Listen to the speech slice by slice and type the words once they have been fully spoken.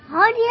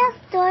Audio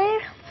story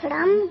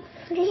from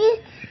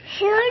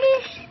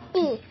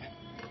Curiosity.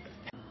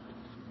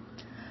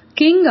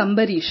 King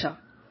Ambarisha.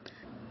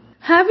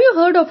 Have you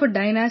heard of a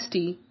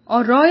dynasty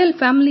or royal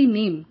family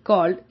name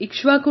called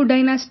Ikshvaku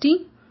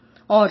dynasty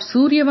or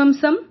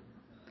Suryavamsam?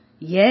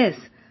 Yes,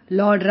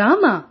 Lord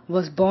Rama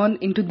was born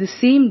into the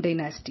same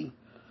dynasty.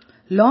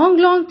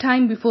 Long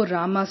time before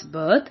Rama's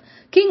birth,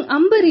 King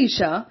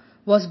Ambarisha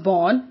was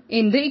born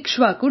in the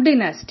Ikshvaku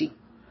dynasty.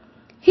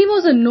 He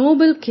was a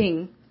noble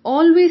king,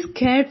 always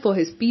cared for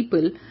his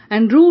people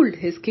and ruled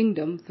his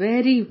kingdom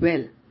very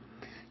well.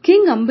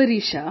 King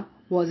Ambarisha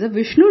was a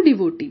Vishnu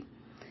devotee.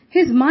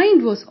 His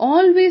mind was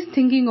always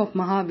thinking of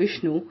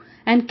Mahavishnu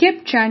and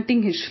kept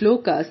chanting his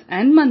shlokas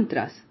and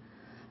mantras.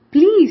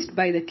 Pleased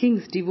by the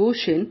king's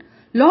devotion,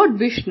 Lord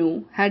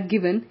Vishnu had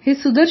given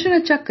his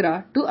Sudarshana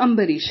Chakra to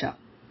Ambarisha.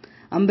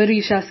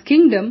 Ambarisha's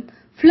kingdom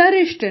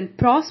flourished and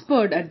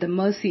prospered at the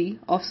mercy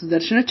of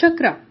Sudarshana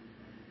Chakra.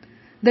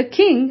 The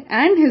king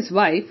and his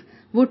wife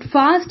would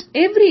fast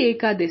every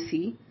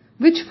Ekadasi,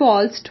 which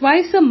falls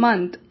twice a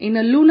month in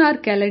a lunar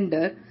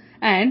calendar,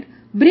 and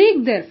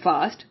break their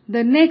fast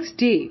the next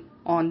day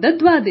on the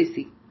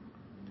Dwadasi.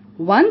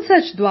 One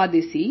such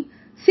Dwadasi,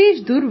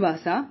 sage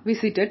Durvasa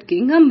visited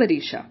King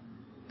Ambarisha.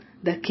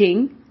 The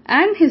king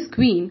and his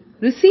queen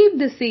received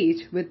the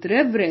sage with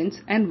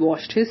reverence and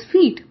washed his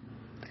feet.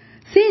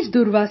 Sage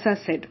Durvasa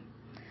said,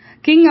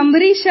 "King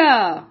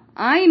Ambarisha,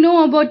 I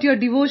know about your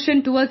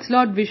devotion towards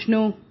Lord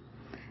Vishnu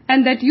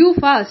and that you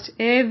fast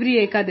every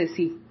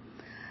Ekadasi.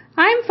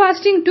 I am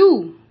fasting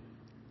too."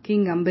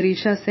 King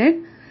Ambarisha said,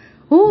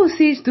 "Oh,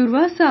 Sage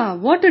Durvasa,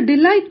 what a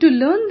delight to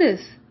learn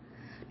this.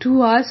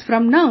 2 hours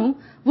from now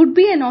would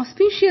be an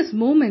auspicious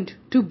moment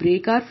to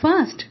break our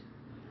fast."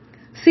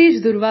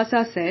 Sage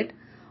Durvasa said,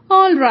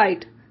 "All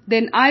right,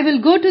 then I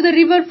will go to the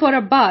river for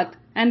a bath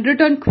and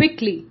return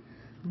quickly.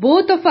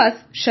 Both of us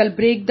shall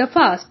break the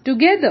fast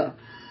together."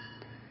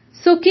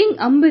 So King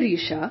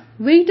Ambarisha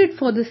waited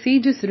for the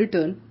sage's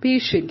return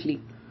patiently.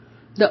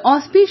 The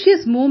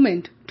auspicious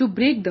moment to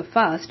break the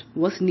fast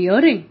was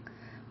nearing,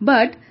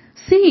 but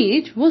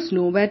sage was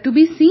nowhere to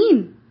be seen.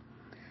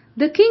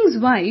 The king's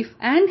wife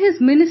and his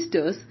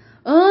ministers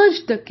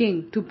urged the king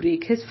to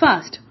break his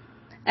fast,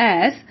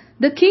 as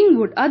the king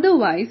would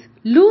otherwise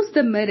lose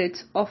the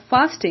merits of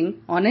fasting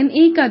on an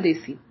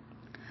Ekadasi.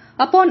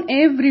 Upon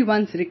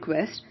everyone's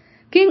request,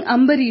 King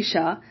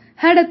Ambarisha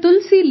had a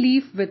tulsi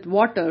leaf with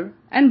water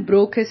and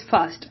broke his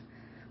fast.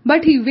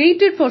 But he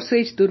waited for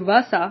Sage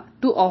Durvasa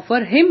to offer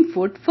him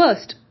food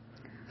first.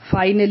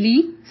 Finally,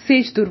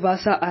 Sage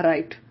Durvasa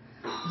arrived.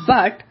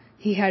 But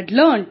he had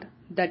learnt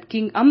that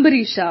King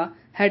Ambarisha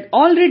had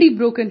already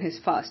broken his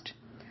fast.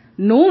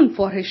 Known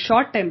for his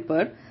short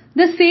temper,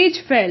 the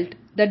sage felt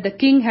that the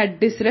king had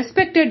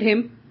disrespected him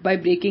by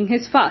breaking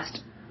his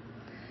fast.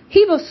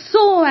 He was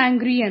so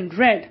angry and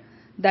red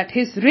that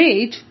his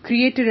rage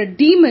created a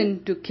demon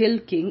to kill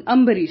King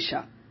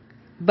Ambarisha.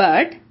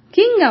 But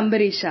King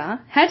Ambarisha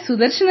had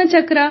Sudarshana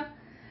Chakra.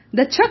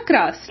 The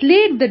chakra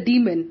slayed the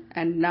demon,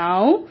 and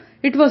now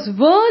it was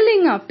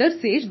whirling after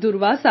Sage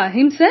Durvasa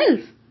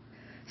himself.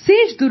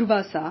 Sage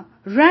Durvasa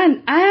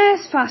ran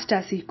as fast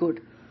as he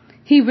could.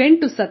 He went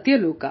to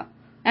Satyaloka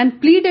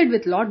and pleaded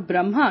with Lord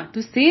Brahma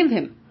to save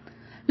him.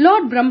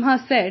 Lord Brahma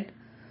said,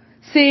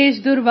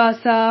 "Sage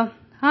Durvasa,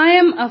 I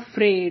am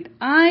afraid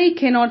I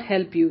cannot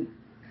help you."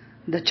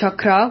 The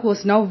chakra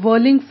was now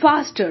whirling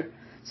faster,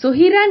 so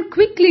he ran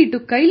quickly to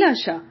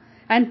Kailasha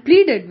and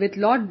pleaded with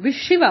Lord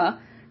Shiva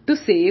to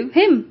save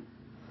him.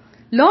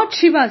 Lord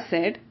Shiva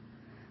said,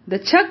 "The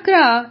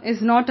chakra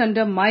is not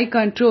under my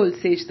control,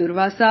 Sage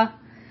Durvasa.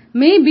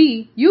 Maybe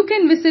you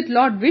can visit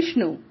Lord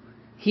Vishnu.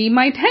 He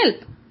might help."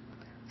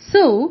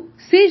 So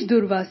Sage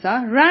Durvasa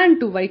ran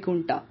to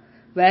Vaikunta,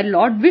 where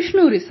Lord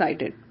Vishnu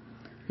resided.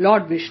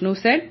 Lord Vishnu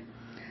said,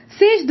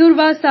 "Sage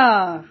Durvasa,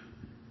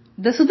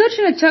 the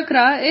Sudarshana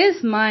Chakra is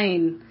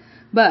mine,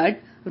 but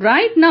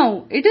right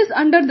now it is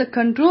under the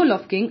control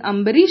of King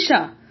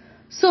Ambarisha.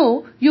 So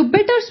you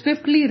better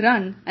swiftly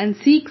run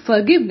and seek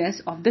forgiveness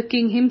of the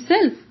king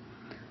himself.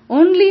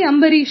 Only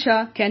Ambarisha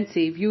can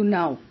save you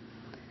now."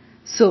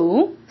 So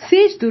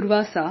Sage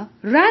Durvasa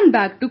ran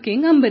back to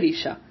King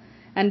Ambarisha,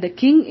 and the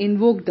king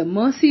invoked the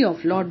mercy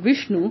of Lord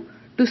Vishnu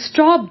to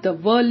stop the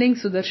whirling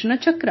Sudarshana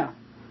Chakra.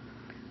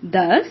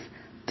 Thus,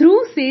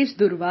 through Sage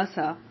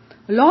Durvasa,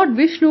 Lord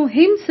Vishnu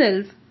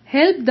himself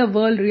helped the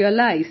world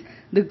realize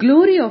the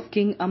glory of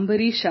King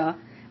Ambarisha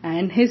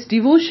and his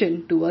devotion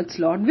towards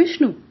Lord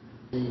Vishnu.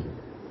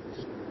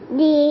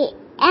 The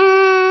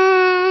end.